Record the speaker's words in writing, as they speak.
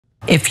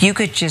If you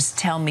could just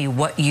tell me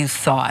what you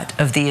thought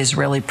of the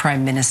Israeli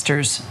Prime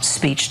Minister's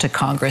speech to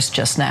Congress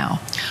just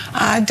now.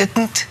 I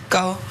didn't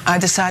go. I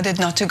decided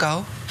not to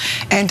go.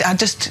 And I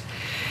just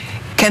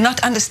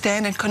cannot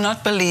understand and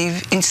cannot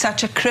believe in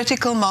such a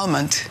critical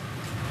moment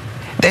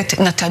that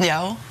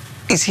Netanyahu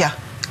is here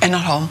and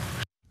not home.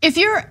 If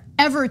you're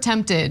ever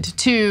tempted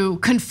to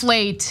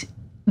conflate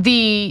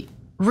the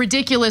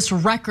ridiculous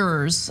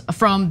wreckers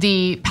from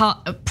the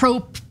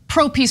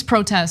pro-peace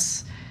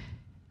protests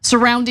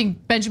surrounding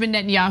Benjamin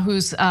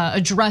Netanyahu's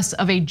address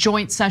of a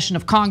joint session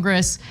of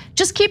Congress,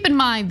 just keep in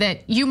mind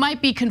that you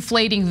might be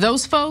conflating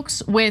those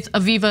folks with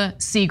Aviva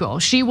Siegel.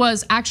 She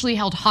was actually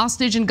held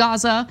hostage in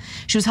Gaza.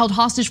 She was held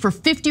hostage for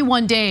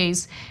 51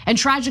 days. And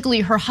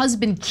tragically, her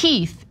husband,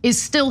 Keith, is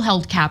still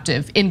held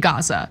captive in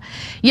Gaza.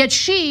 Yet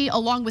she,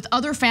 along with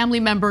other family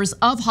members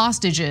of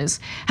hostages,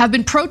 have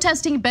been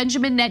protesting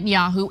Benjamin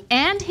Netanyahu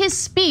and his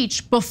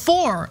speech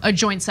before a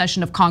joint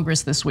session of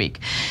Congress this week.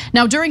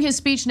 Now, during his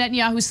speech,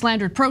 Netanyahu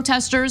slandered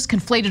protesters,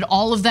 conflated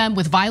all of them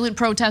with violent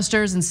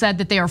protesters, and said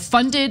that they are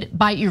funded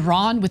by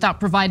Iran without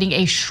providing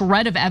a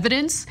shred of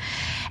evidence,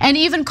 and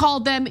even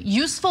called them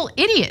useful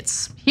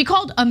idiots. He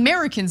called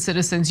American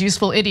citizens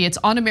useful idiots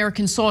on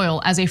American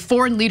soil as a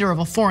foreign leader of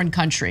a foreign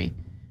country.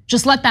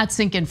 Just let that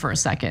sink in for a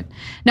second.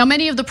 Now,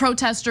 many of the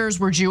protesters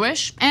were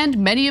Jewish, and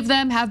many of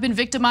them have been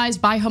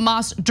victimized by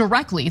Hamas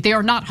directly. They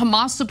are not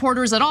Hamas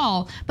supporters at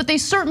all, but they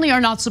certainly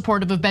are not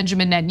supportive of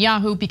Benjamin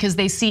Netanyahu because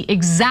they see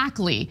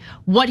exactly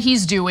what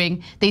he's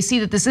doing. They see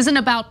that this isn't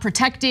about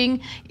protecting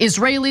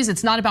Israelis,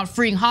 it's not about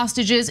freeing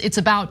hostages, it's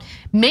about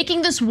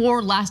making this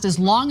war last as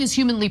long as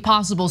humanly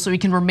possible so he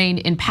can remain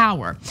in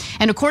power.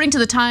 And according to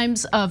the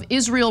Times of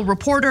Israel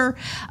reporter,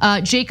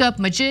 Jacob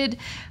Majid,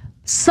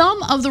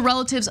 some of the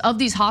relatives of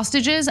these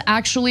hostages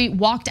actually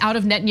walked out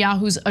of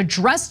Netanyahu's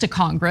address to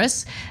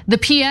Congress. The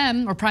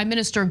PM, or Prime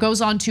Minister,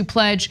 goes on to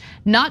pledge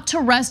not to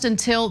rest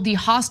until the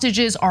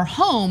hostages are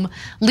home,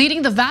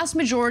 leading the vast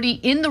majority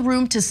in the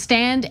room to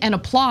stand and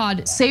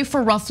applaud, save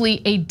for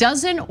roughly a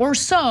dozen or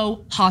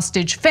so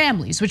hostage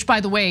families, which, by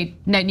the way,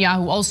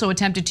 Netanyahu also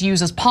attempted to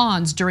use as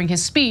pawns during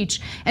his speech,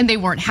 and they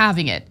weren't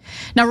having it.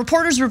 Now,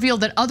 reporters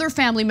revealed that other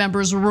family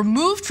members were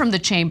removed from the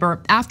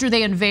chamber after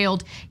they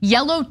unveiled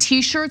yellow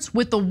t-shirts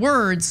with the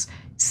words,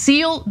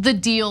 "Seal the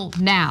deal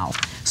now."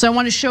 So I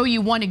want to show you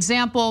one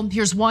example.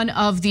 Here's one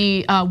of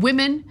the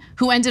women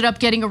who ended up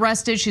getting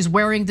arrested. She's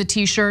wearing the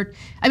t-shirt.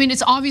 I mean,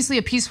 it's obviously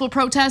a peaceful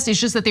protest. It's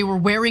just that they were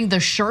wearing the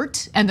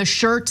shirt, and the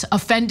shirt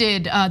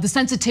offended the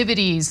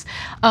sensitivities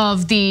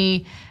of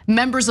the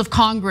members of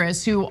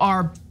Congress who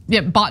are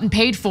bought and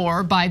paid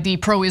for by the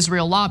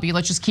pro-Israel lobby.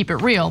 Let's just keep it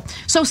real.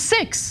 So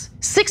six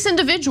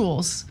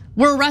individuals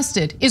were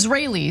arrested,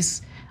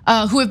 Israelis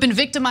who have been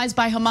victimized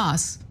by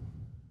Hamas,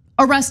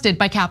 arrested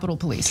by Capitol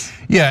Police.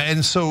 Yeah,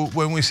 and so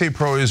when we say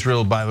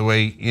pro-Israel, by the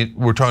way,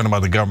 we're talking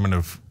about the government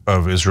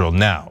of Israel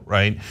now,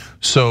 right?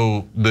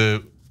 So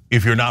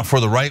if you're not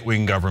for the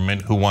right-wing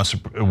government who wants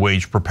to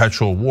wage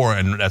perpetual war,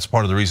 and that's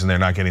part of the reason they're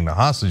not getting the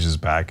hostages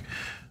back,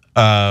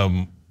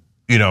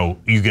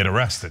 you get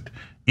arrested.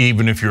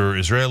 Even if you're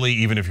Israeli,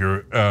 even if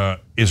you're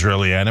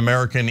Israeli and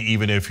American,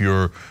 even if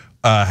you're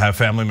have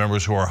family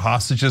members who are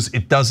hostages,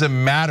 it doesn't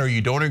matter.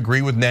 You don't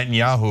agree with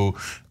Netanyahu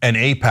and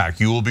AIPAC,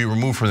 you will be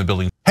removed from the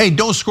building. Hey,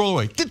 don't scroll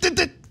away.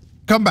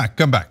 Come back.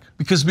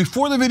 Because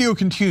before the video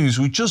continues,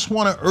 we just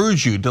want to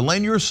urge you to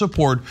lend your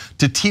support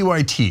to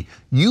TYT.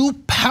 You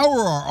power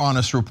our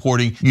honest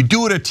reporting. You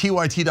do it at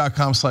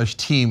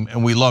tyt.com/team,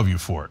 and we love you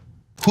for it.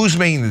 Who's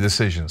making the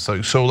decisions?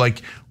 So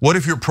like, what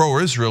if you're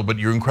pro-Israel, but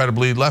you're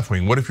incredibly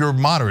left-wing? What if you're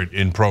moderate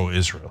in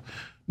pro-Israel?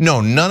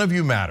 No, none of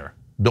you matter.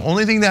 The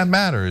only thing that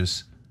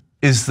matters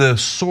is the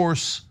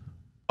source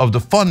of the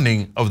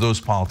funding of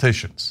those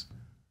politicians,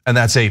 and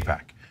that's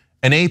AIPAC.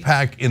 And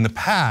AIPAC in the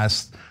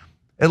past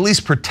at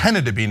least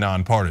pretended to be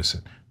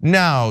nonpartisan.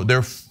 Now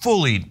they're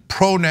fully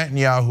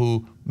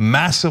pro-Netanyahu,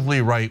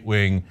 massively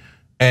right-wing,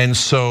 and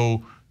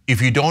so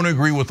if you don't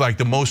agree with like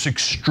the most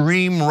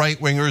extreme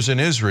right-wingers in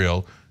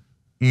Israel,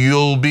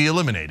 you'll be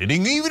eliminated.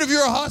 And even if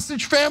you're a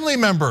hostage family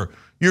member,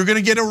 you're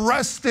gonna get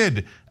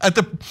arrested at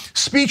the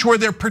speech where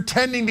they're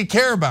pretending to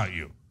care about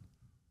you.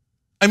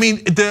 I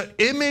mean, the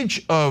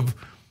image of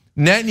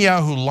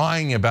Netanyahu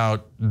lying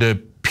about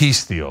the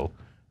peace deal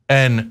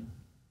and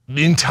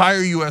the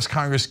entire US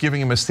Congress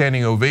giving him a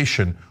standing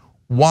ovation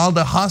while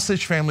the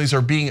hostage families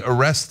are being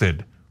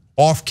arrested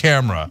off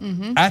camera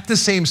at the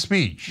same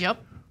speech.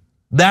 Yep.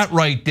 That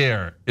right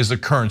there is the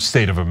current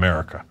state of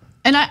America.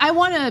 And I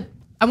want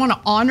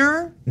to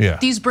honor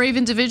these brave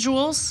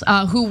individuals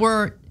who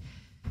were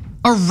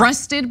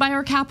arrested by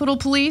our Capitol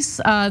Police.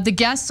 The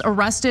guests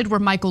arrested were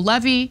Michael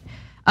Levy,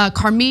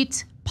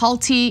 Karmit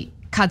Palti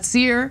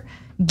Katzir,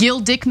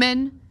 Gil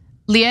Dickman,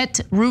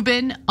 Liet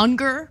Rubin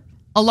Unger,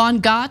 Alon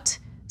Gott,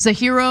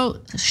 Zahiro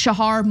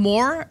Shahar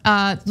Moore.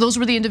 Those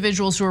were the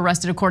individuals who were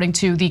arrested according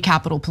to the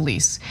Capitol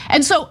Police.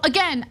 And so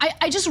again,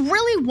 I just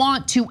really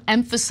want to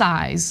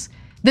emphasize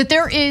that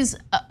there is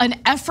an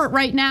effort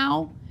right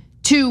now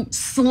to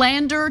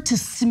slander, to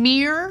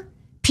smear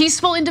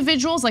peaceful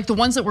individuals like the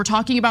ones that we're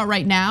talking about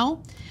right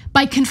now.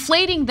 by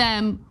conflating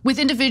them with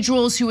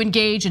individuals who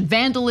engage in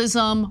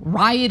vandalism,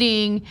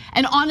 rioting,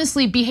 and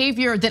honestly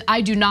behavior that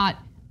I do not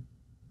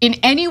in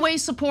any way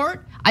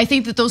support. I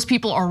think that those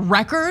people are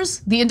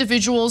wreckers, the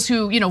individuals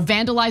who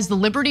vandalize the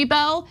Liberty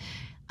Bell.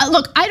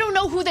 Look, I don't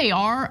know who they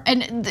are,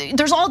 and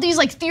there's all these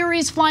like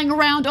theories flying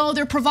around. Oh,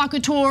 they're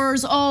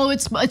provocateurs. Oh,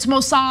 it's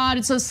Mossad.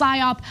 It's a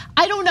psyop.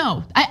 I don't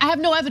know. I have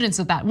no evidence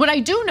of that. What I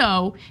do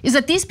know is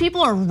that these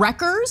people are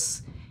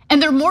wreckers,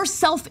 and they're more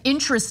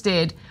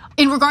self-interested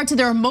in regard to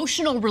their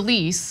emotional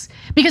release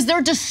because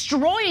they're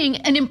destroying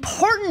an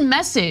important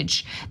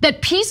message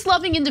that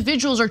peace-loving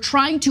individuals are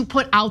trying to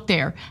put out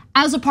there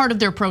as a part of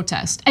their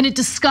protest, and it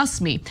disgusts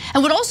me.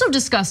 And what also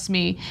disgusts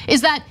me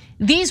is that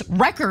these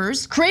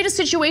wreckers create a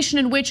situation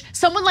in which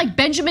someone like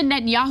Benjamin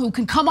Netanyahu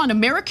can come on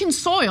American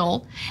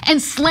soil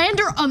and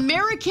slander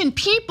American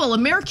people,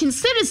 American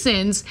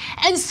citizens,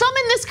 and some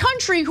in this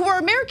country who are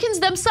Americans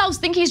themselves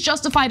think he's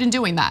justified in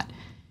doing that.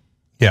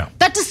 Yeah.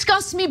 That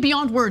disgusts me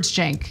beyond words,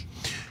 Cenk.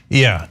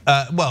 Yeah,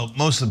 well,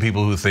 most of the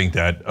people who think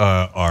that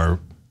are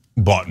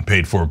bought and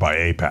paid for by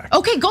AIPAC.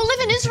 Okay, go live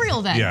in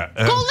Israel then. Yeah.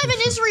 Go live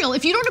in Israel.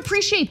 If you don't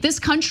appreciate this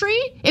country,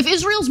 if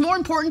Israel's more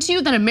important to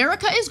you than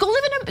America is, go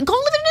live in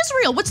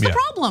Israel. What's the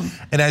problem?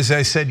 And as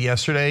I said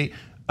yesterday,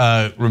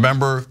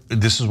 remember,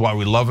 this is why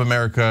we love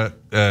America.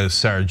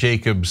 Sarah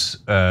Jacobs,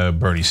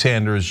 Bernie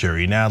Sanders,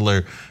 Jerry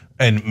Nadler,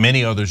 and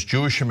many others,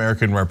 Jewish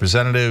American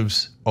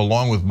representatives,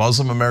 along with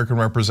Muslim American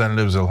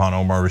representatives, Ilhan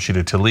Omar,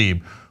 Rashida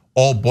Tlaib,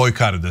 all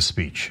boycotted this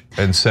speech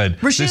and said,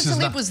 Rashida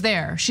Tlaib was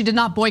there. She did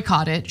not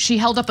boycott it. She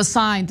held up a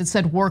sign that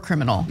said war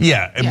criminal.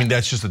 Yeah, I mean,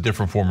 that's just a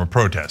different form of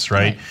protest,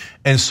 right?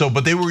 And so,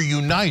 but they were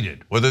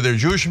united, whether they're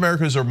Jewish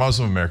Americans or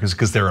Muslim Americans,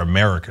 because they're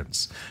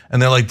Americans.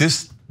 And they're like,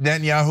 this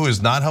Netanyahu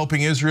is not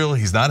helping Israel,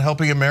 he's not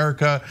helping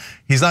America,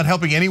 he's not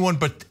helping anyone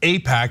but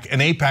AIPAC,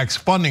 and AIPAC's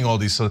funding all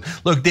these.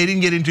 Look, they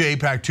didn't get into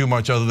AIPAC too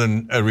much other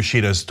than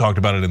Rashida has talked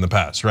about it in the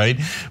past, right?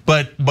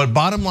 But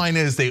bottom line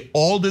is they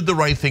all did the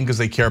right thing because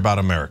they care about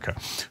America.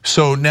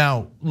 So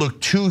now, look,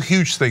 two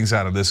huge things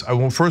out of this.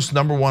 First,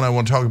 number one, I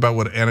want to talk about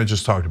what Anna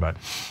just talked about.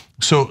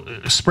 So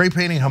spray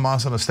painting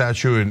Hamas on a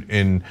statue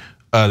in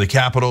the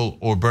Capitol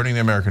or burning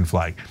the American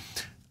flag.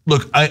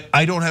 Look,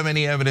 I don't have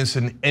any evidence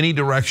in any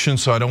direction,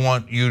 so I don't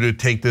want you to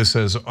take this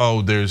as,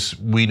 oh,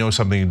 we know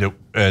something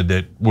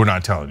that we're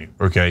not telling you,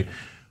 okay?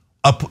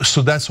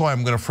 So that's why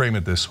I'm gonna frame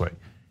it this way.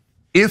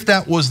 If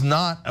that was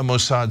not a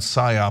Mossad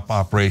PSYOP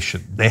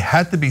operation, they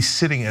had to be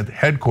sitting at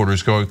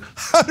headquarters going,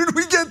 how did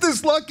we get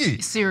this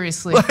lucky?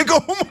 Seriously. Like,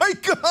 oh my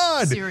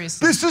God,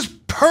 seriously. This is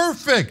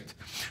perfect.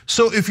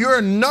 So if you're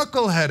a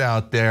knucklehead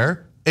out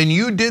there and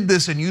you did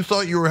this and you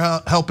thought you were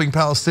helping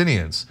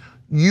Palestinians,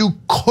 you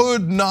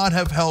could not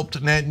have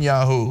helped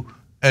Netanyahu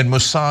and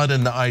Mossad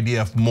and the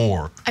IDF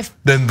more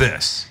than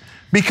this.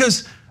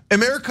 Because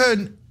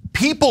American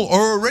people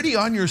are already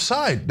on your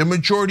side. The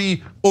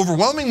majority,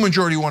 overwhelming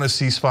majority want a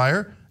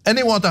ceasefire and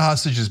they want the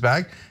hostages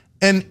back.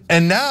 And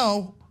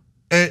now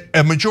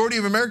a majority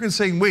of Americans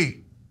saying,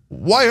 wait,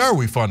 why are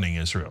we funding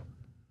Israel?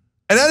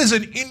 And that is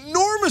an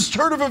enormous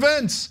turn of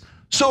events.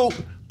 So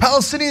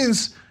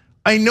Palestinians,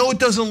 I know it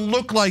doesn't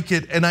look like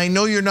it, and I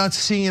know you're not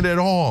seeing it at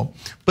all,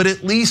 but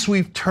at least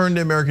we've turned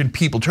American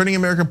people. Turning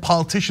American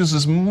politicians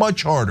is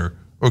much harder,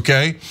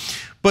 okay?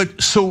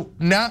 But so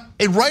now,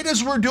 right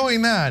as we're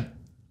doing that,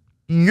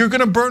 you're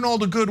gonna burn all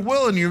the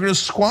goodwill and you're gonna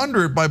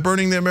squander it by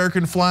burning the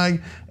American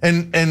flag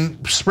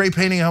and spray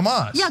painting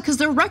Hamas. Yeah, because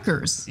they're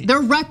wreckers.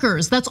 They're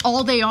wreckers, that's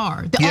all they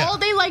are. All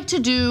they like to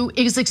do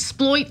is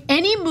exploit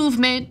any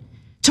movement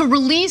to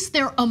release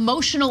their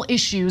emotional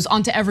issues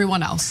onto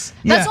everyone else.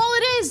 That's all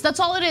it is,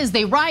 that's all it is.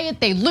 They riot,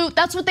 they loot,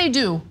 that's what they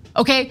do,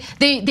 okay?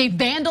 They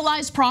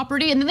vandalize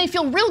property and then they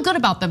feel real good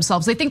about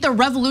themselves. They think they're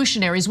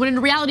revolutionaries when in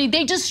reality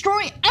they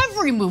destroy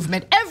every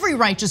movement, every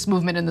righteous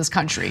movement in this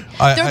country.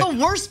 They're the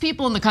worst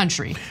people in the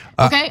country,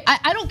 okay?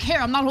 I don't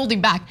care, I'm not holding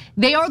back.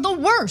 They are the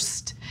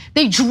worst.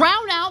 They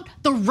drown out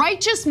the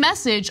righteous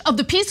message of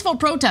the peaceful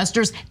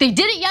protesters. They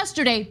did it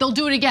yesterday, they'll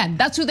do it again.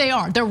 That's who they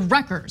are, they're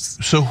wreckers.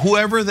 So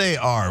whoever they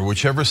are,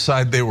 whichever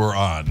side they were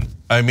on,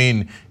 I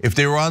mean, if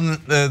they were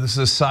on the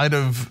side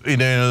of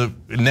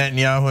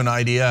Netanyahu and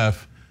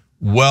IDF,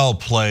 well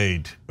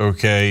played,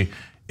 okay?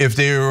 If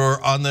they were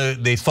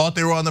they thought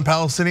they were on the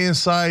Palestinian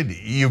side,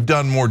 you've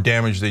done more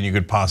damage than you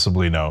could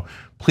possibly know.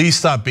 Please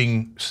stop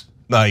being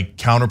like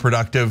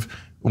counterproductive.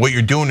 What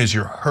you're doing is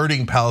you're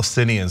hurting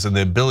Palestinians and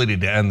the ability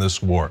to end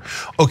this war.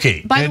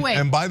 Okay, by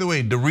the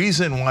way, the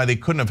reason why they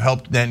couldn't have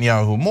helped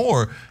Netanyahu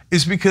more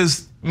is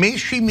because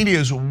mainstream media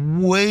is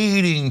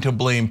waiting to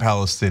blame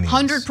Palestinians.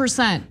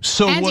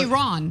 100%, and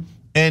Iran.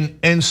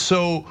 And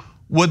so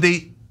what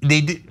they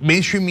did,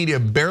 mainstream media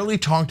barely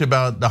talked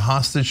about the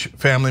hostage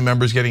family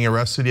members getting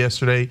arrested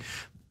yesterday.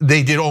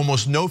 They did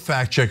almost no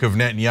fact check of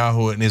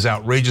Netanyahu and his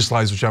outrageous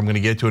lies, which I'm gonna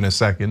get to in a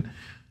second.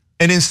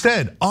 And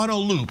instead, on a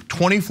loop,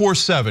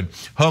 24/7,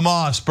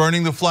 Hamas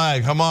burning the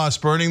flag, Hamas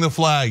burning the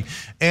flag.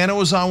 Anna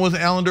was on with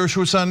Alan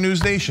Dershowitz on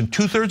News Nation.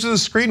 2/3 of the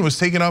screen was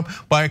taken up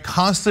by a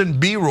constant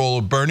B-roll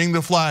of burning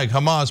the flag,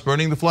 Hamas,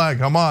 burning the flag,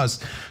 Hamas.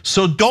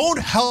 So don't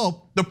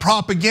help the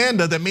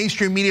propaganda that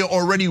mainstream media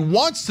already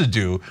wants to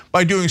do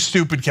by doing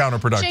stupid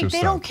counterproductive stuff.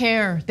 They don't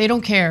care. They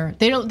don't care.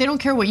 They don't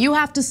care what you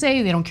have to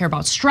say. They don't care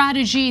about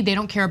strategy. They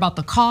don't care about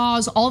the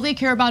cause. All they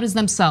care about is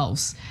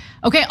themselves.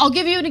 Okay, I'll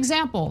give you an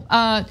example.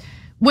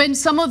 When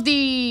some of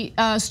the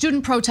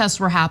student protests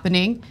were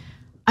happening,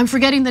 I'm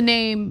forgetting the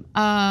name.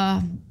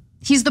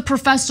 He's the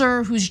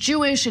professor who's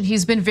Jewish, and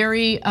he's been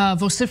very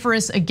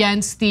vociferous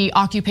against the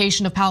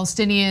occupation of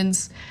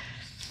Palestinians.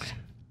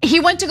 He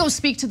went to go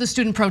speak to the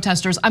student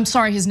protesters. I'm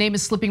sorry, his name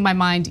is slipping my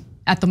mind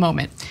at the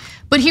moment.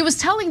 But he was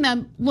telling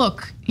them,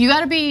 look, you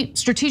gotta be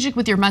strategic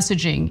with your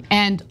messaging.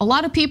 And a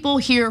lot of people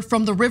hear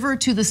from the river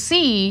to the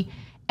sea,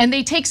 and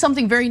they take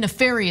something very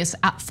nefarious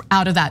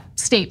out of that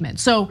statement.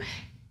 So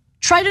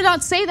try to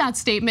not say that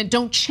statement,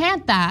 don't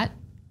chant that,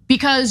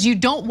 because you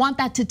don't want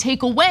that to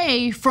take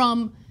away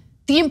from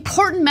the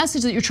important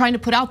message that you're trying to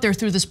put out there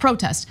through this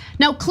protest.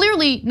 Now,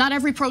 clearly, not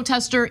every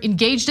protester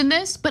engaged in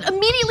this, but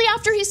immediately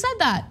after he said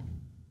that,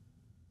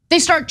 they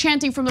start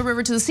chanting from the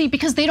river to the sea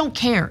because they don't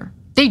care.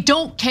 They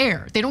don't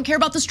care. They don't care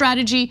about the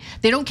strategy.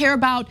 They don't care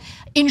about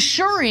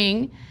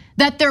ensuring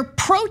that their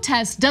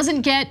protest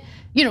doesn't get,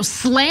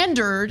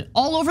 slandered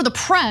all over the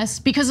press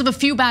because of a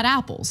few bad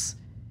apples.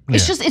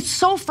 It's just, it's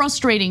so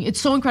frustrating.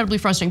 It's so incredibly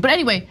frustrating. But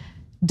anyway,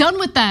 done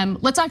with them.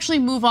 Let's actually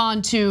move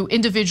on to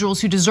individuals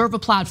who deserve a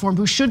platform,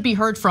 who should be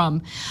heard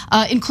from,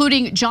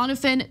 including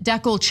Jonathan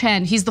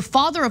Dekel-Chen. He's the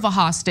father of a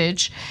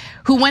hostage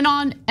who went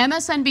on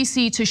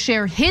MSNBC to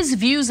share his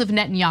views of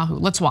Netanyahu.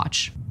 Let's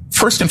watch.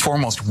 First and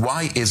foremost,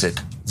 why is it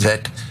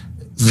that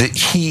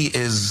he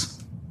is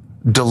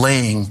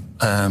delaying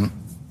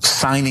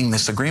signing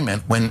this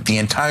agreement when the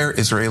entire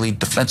Israeli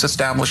defense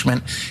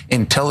establishment,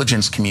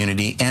 intelligence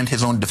community, and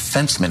his own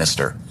defense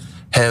minister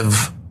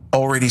have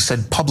already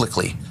said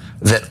publicly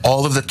that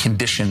all of the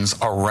conditions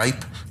are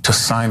ripe to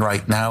sign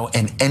right now,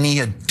 and any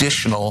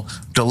additional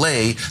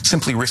delay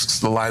simply risks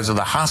the lives of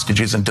the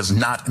hostages and does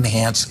not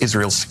enhance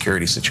Israel's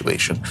security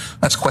situation?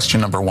 That's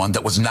question number one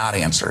that was not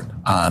answered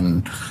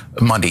on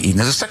Monday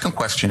evening. The second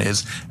question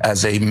is,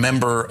 as a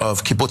member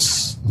of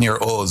kibbutz Nir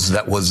Oz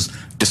that was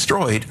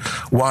destroyed,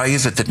 why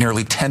is it that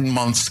nearly 10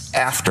 months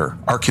after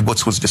our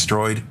kibbutz was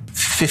destroyed,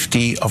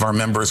 50 of our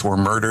members were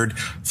murdered,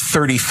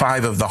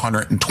 35 of the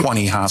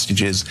 120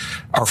 hostages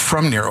are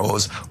from Nir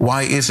Oz?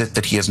 Why is it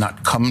that he has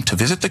not come to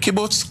visit the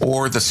kibbutz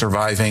or the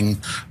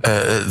surviving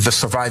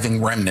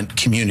remnant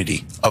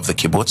community of the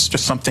kibbutz?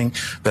 Just something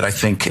that I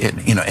think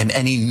in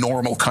any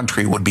normal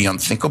country would be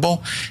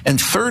unthinkable.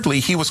 And thirdly,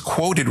 he was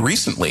quoted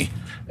recently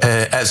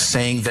as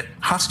saying that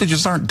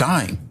hostages aren't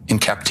dying in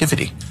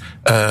captivity.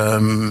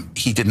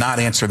 He did not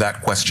answer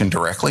that question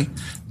directly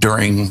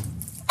during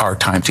our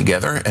time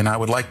together, and I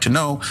would like to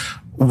know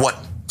what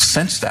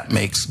sense that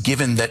makes,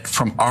 given that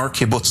from our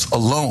kibbutz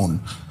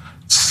alone,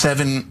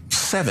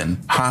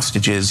 seven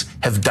hostages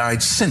have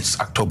died since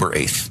October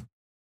 8th.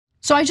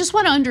 So I just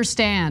want to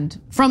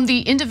understand from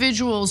the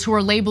individuals who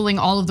are labeling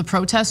all of the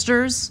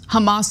protesters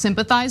Hamas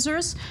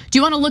sympathizers, do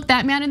you want to look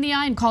that man in the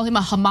eye and call him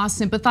a Hamas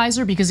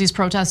sympathizer because he's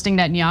protesting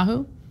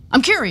Netanyahu?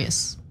 I'm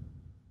curious.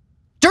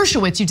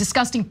 Dershowitz, you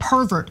disgusting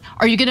pervert.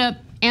 Are you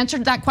gonna answer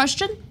that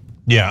question?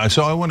 Yeah,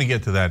 so I want to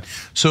get to that.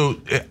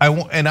 So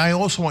I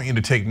also want you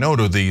to take note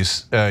of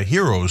these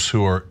heroes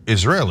who are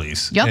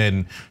Israelis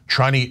and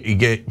trying to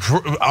get,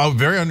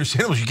 very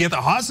understandable, you get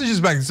the hostages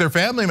back, it's their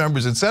family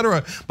members,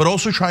 etc., but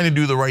also trying to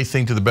do the right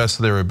thing to the best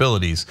of their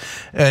abilities.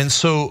 And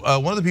so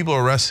one of the people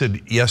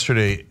arrested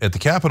yesterday at the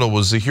Capitol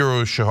was the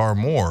hero Shahar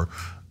Moore,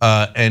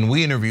 and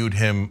we interviewed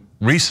him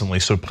recently,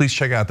 so please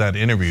check out that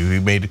interview. He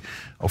made,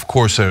 of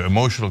course, an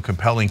emotional,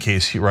 compelling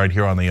case right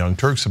here on the Young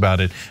Turks about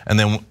it,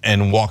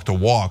 and walked a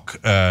walk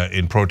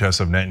in protest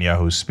of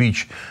Netanyahu's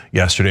speech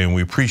yesterday, and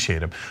we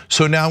appreciate him.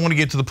 So now I want to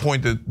get to the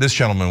point that this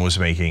gentleman was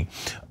making.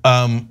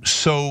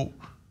 So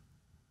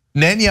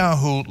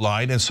Netanyahu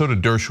lied, and so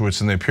did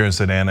Dershowitz in the appearance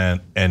that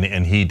Anna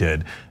and he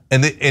did.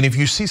 And if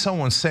you see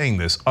someone saying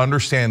this,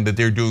 understand that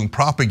they're doing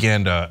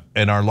propaganda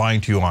and are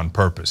lying to you on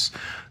purpose.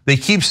 They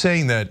keep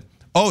saying that,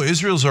 oh,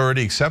 Israel's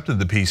already accepted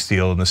the peace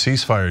deal and the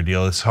ceasefire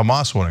deal, it's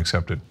Hamas won't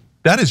accept it.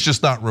 That is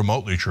just not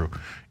remotely true.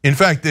 In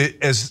fact,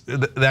 as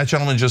that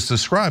gentleman just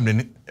described,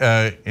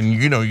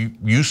 and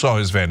you saw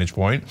his vantage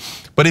point,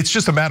 but it's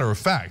just a matter of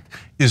fact.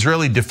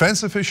 Israeli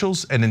defense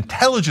officials and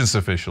intelligence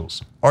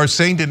officials are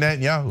saying to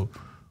Netanyahu,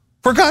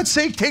 for God's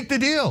sake, take the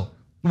deal.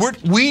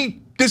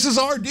 This is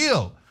our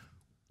deal.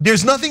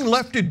 There's nothing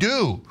left to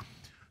do.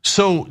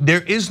 So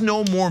there is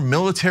no more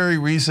military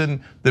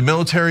reason. The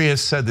military has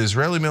said, the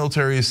Israeli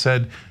military has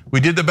said, we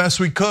did the best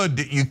we could.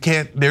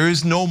 There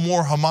is no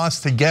more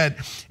Hamas to get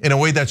in a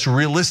way that's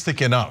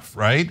realistic enough,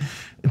 right?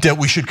 That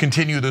we should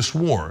continue this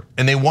war.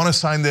 And they want to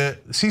sign the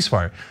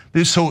ceasefire.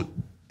 So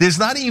There's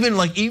not even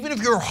like, even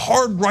if you're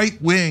hard right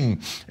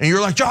wing and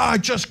you're like,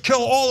 just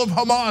kill all of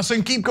Hamas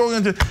and keep going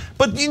into,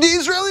 but the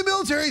Israeli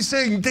military is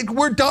saying,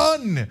 we're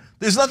done.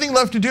 There's nothing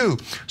left to do.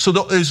 So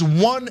there's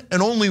one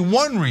and only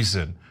one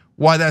reason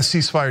why that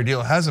ceasefire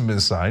deal hasn't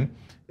been signed,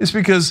 is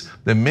because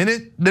the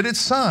minute that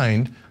it's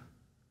signed,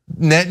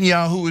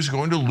 Netanyahu is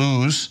going to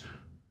lose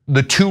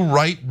the 2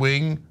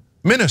 right-wing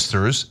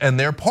ministers and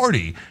their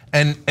party.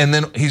 And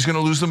then he's gonna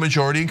lose the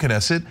majority in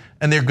Knesset,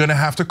 and they're gonna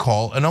have to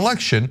call an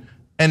election.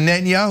 And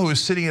Netanyahu is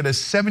sitting at a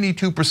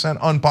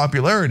 72%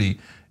 unpopularity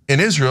in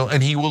Israel,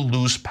 and he will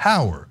lose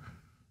power.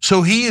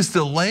 So he is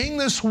delaying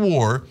this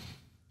war,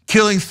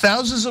 killing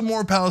thousands of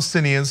more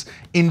Palestinians,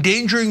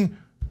 endangering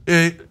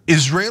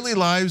Israeli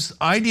lives,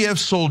 IDF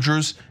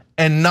soldiers,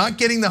 and not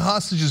getting the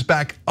hostages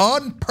back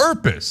on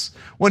purpose,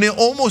 when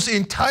almost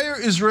entire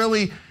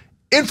Israeli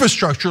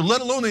infrastructure, let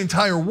alone the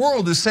entire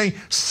world, is saying,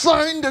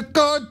 sign the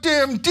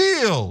goddamn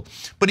deal.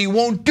 But he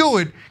won't do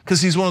it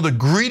because he's one of the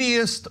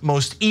greediest,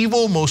 most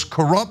evil, most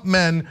corrupt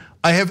men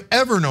I have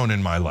ever known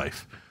in my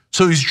life.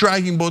 So he's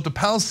dragging both the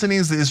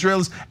Palestinians, the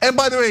Israelis, and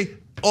by the way,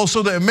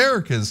 also the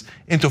Americans,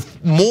 into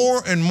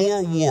more and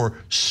more war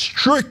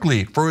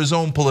strictly for his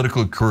own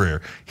political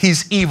career.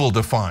 He's evil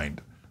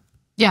defined.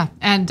 Yeah,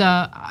 and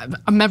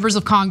members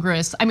of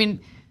Congress, I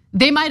mean,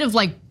 they might have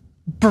like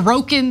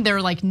broken their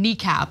like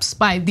kneecaps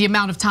by the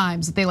amount of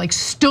times that they like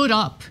stood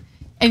up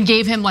and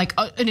gave him like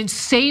an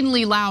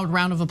insanely loud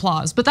round of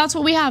applause. But that's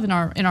what we have in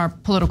our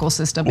political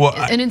system. Well,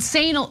 an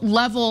insane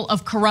level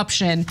of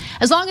corruption.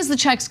 As long as the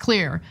check's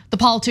clear, the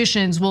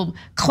politicians will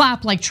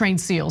clap like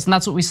trained seals, and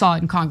that's what we saw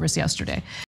in Congress yesterday.